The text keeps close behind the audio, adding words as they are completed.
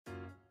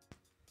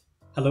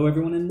Hello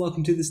everyone and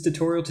welcome to this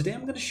tutorial. Today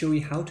I'm going to show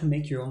you how to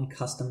make your own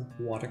custom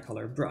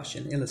watercolor brush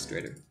in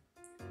Illustrator.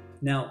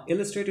 Now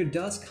Illustrator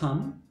does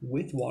come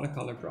with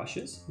watercolor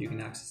brushes. You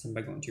can access them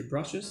by going to your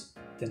brushes,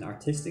 then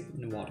artistic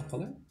and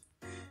watercolor.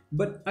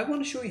 But I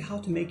want to show you how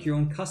to make your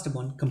own custom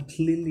one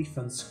completely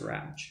from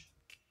scratch.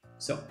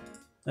 So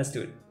let's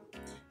do it.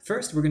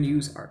 First we're going to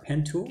use our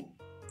pen tool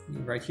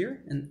right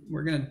here, and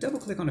we're going to double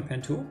click on the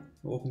pen tool.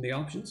 We'll open the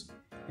options,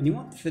 and you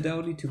want the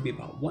fidelity to be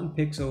about 1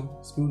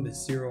 pixel,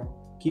 smoothness 0.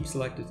 Keep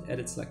selected,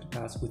 edit selected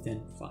paths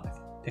within 5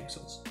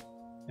 pixels,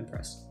 and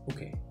press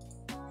OK.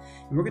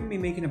 And we're going to be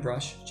making a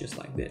brush just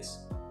like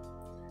this.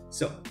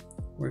 So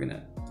we're going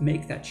to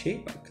make that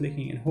shape by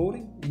clicking and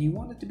holding, and you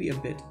want it to be a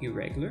bit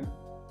irregular,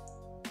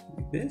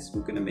 like this.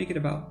 We're going to make it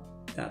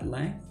about that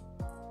length,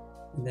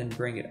 and then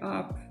bring it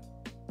up,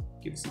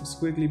 give it some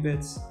squiggly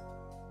bits,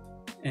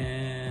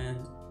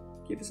 and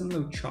give it some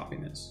little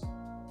choppiness,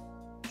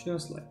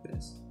 just like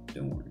this.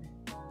 Don't worry.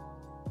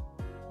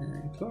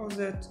 And close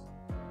it.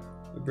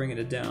 We're bringing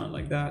it down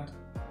like that,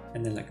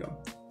 and then let go.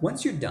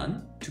 Once you're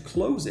done, to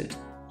close it,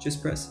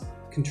 just press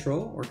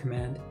Control or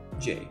Command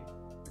J,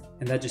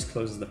 and that just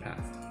closes the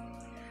path.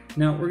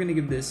 Now we're going to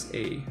give this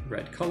a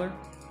red color,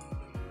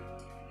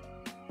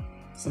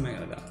 something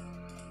like that,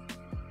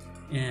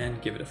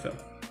 and give it a fill.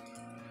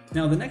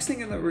 Now the next thing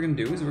that we're going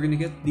to do is we're going to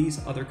get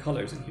these other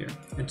colors in here,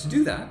 and to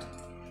do that,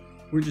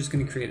 we're just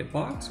going to create a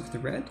box with the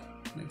red,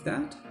 like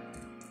that.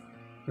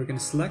 We're going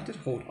to select it,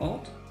 hold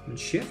Alt and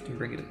Shift, and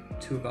bring it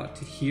to about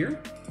to here.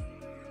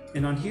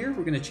 And on here,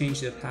 we're going to change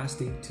the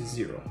opacity to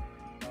 0,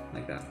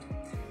 like that.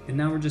 And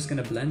now we're just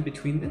going to blend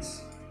between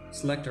this.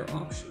 Select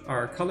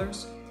our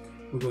colors.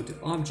 We'll go to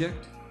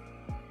Object,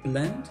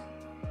 Blend,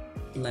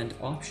 Blend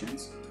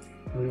Options.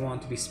 We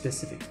want to be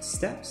specific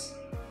steps.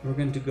 We're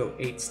going to go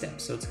 8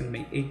 steps, so it's going to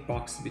make 8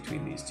 boxes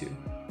between these two.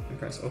 And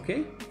press OK.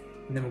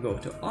 And then we'll go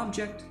to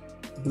Object,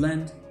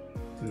 Blend,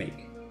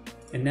 Make.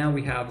 And now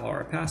we have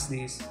our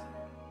opacities,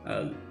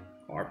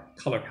 our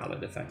color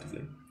palette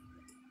effectively.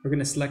 We're going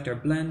to select our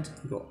blend,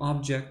 go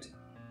Object,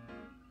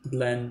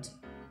 Blend,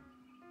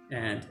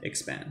 and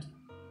Expand.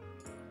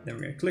 Then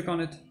we're going to click on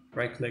it,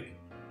 right click,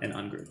 and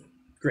ungroup.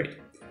 Great.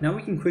 Now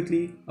we can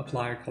quickly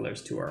apply our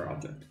colors to our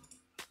object.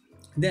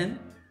 Then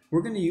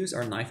we're going to use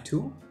our knife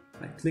tool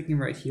by clicking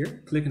right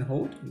here, click and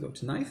hold, and go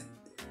to knife,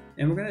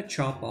 and we're going to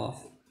chop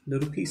off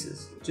little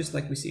pieces, just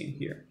like we see in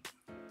here.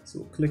 So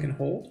we'll click and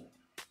hold.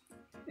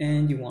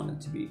 And you want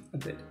it to be a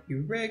bit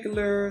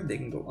irregular. They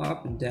can go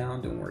up and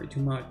down, don't worry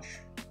too much.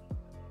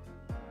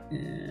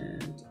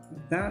 And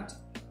like that.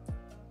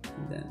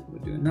 And then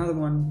we'll do another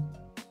one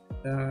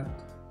like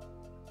that.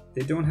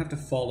 They don't have to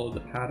follow the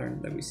pattern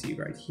that we see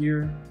right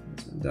here.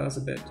 This one does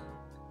a bit.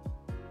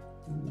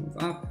 Move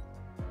up.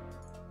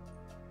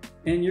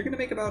 And you're going to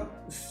make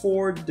about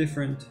 4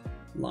 different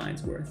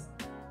lines worth.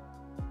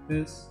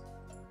 This.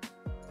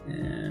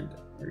 And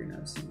we're going to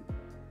have some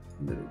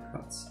little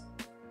cuts.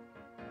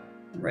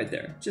 Right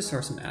there, just so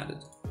some added.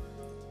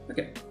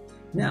 Okay,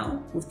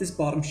 now with this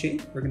bottom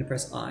shape, we're going to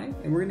press I,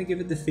 and we're going to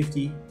give it the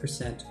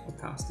 50%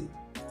 opacity.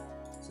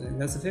 So I think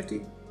that's a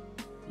 50?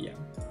 Yeah.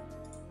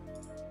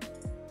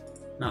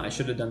 No, I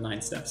should have done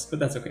 9 steps, but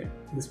that's okay.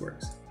 This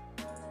works.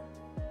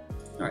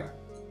 All right,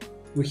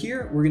 we're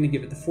here. We're going to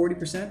give it the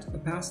 40%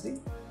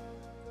 opacity.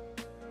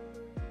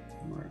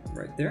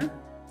 Right there.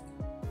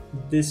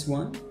 This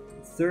one,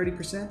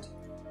 30%.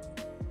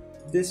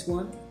 This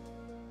one,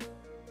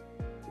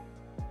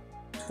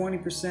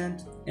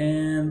 20%,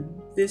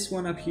 and this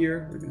one up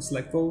here, we're going to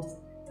select both,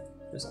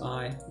 press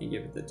I, and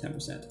give it the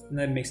 10%, and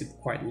that makes it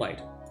quite light.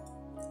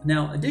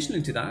 Now,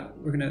 additionally to that,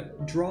 we're going to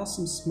draw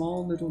some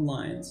small little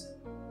lines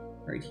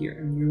right here,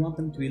 and we want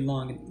them to be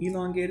long and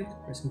elongated.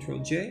 Press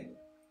Ctrl J,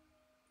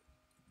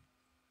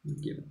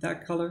 and give it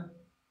that color,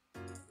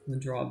 and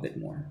draw a bit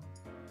more.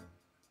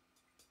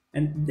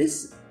 And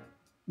these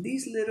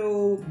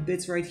little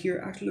bits right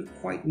here actually look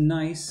quite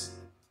nice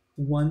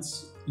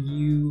once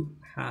you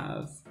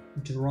have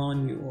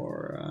drawn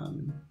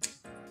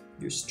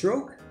your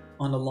stroke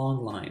on a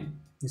long line.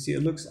 You see,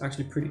 it looks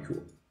actually pretty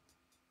cool.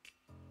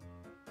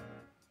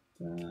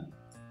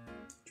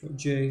 Control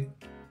J,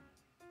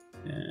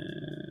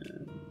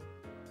 and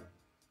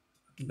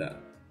that.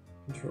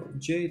 Control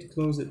J to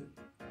close it,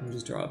 and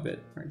just draw a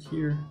bit right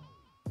here.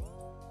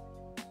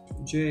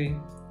 Control J.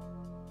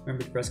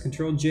 Remember to press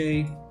Control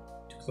J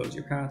to close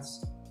your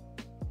paths.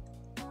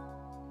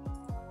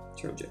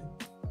 Control J.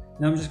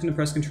 Now I'm just going to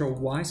press Ctrl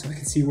Y so I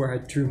can see where I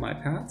drew my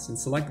paths and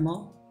select them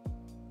all.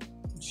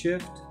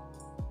 Shift.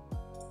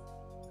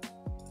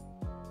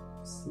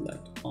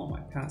 Select all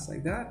my paths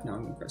like that. Now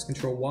I'm going to press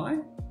Ctrl Y.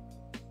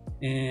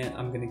 And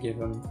I'm going to give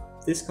them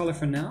this color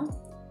for now.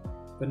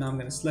 But now I'm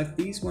going to select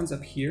these ones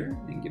up here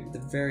and give it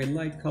the very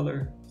light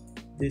color.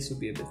 This will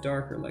be a bit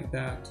darker like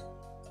that.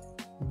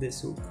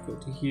 This will go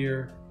to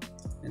here.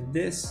 And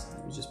this,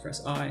 you just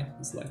press I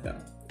and select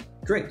that.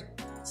 Great.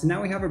 So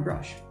now we have a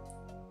brush.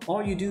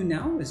 All you do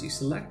now is you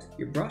select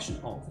your brush and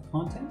all of the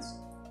contents.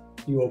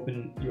 You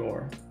open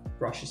your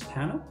brushes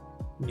panel,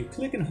 and you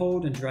click and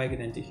hold and drag it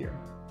into here.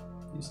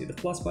 You see the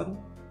plus button,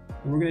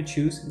 and we're going to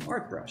choose an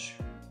art brush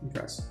and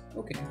press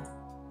OK.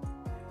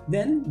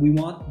 Then we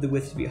want the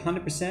width to be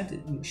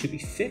 100%, it should be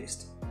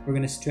fixed. We're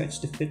going to stretch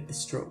to fit the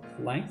stroke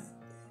length,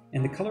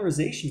 and the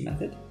colorization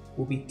method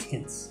will be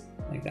tints,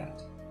 like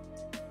that.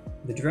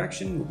 The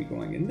direction will be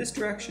going in this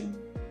direction,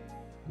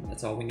 and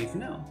that's all we need for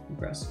now. And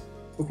press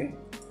OK.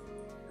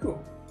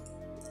 Cool.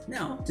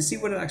 Now, to see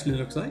what it actually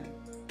looks like,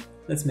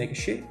 let's make a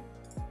shape.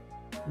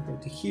 We'll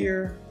go to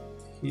here,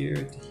 to here,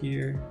 to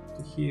here,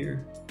 to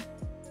here.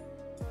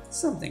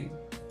 Something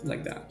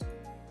like that.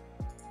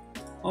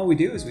 All we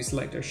do is we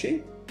select our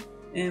shape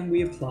and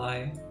we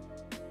apply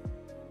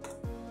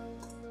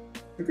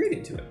a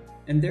gradient to it.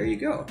 And there you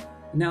go.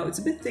 Now it's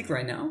a bit thick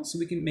right now, so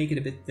we can make it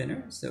a bit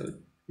thinner. So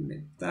we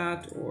make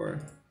that,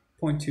 or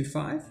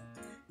 0.25.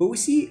 But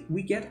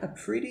we get a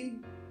pretty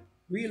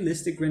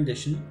realistic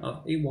rendition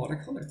of a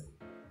watercolor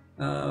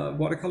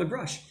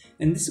brush.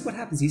 And this is what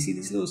happens. You see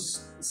these little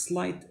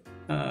slight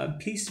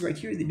pieces right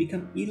here, they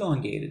become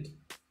elongated.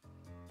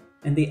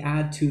 And they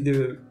add to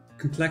the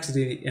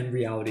complexity and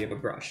reality of a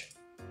brush.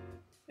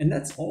 And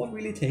that's all it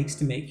really takes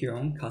to make your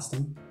own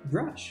custom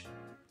brush.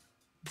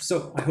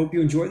 So I hope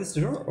you enjoy this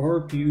tutorial, or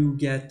hope you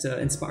get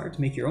inspired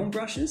to make your own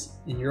brushes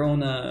in your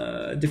own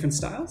different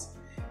styles.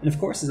 And of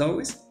course, as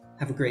always,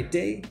 have a great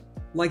day.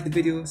 Like the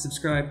video,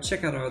 subscribe,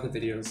 check out our other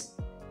videos.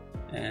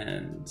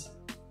 And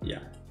yeah,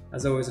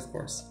 as always, of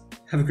course,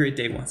 have a great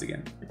day once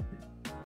again.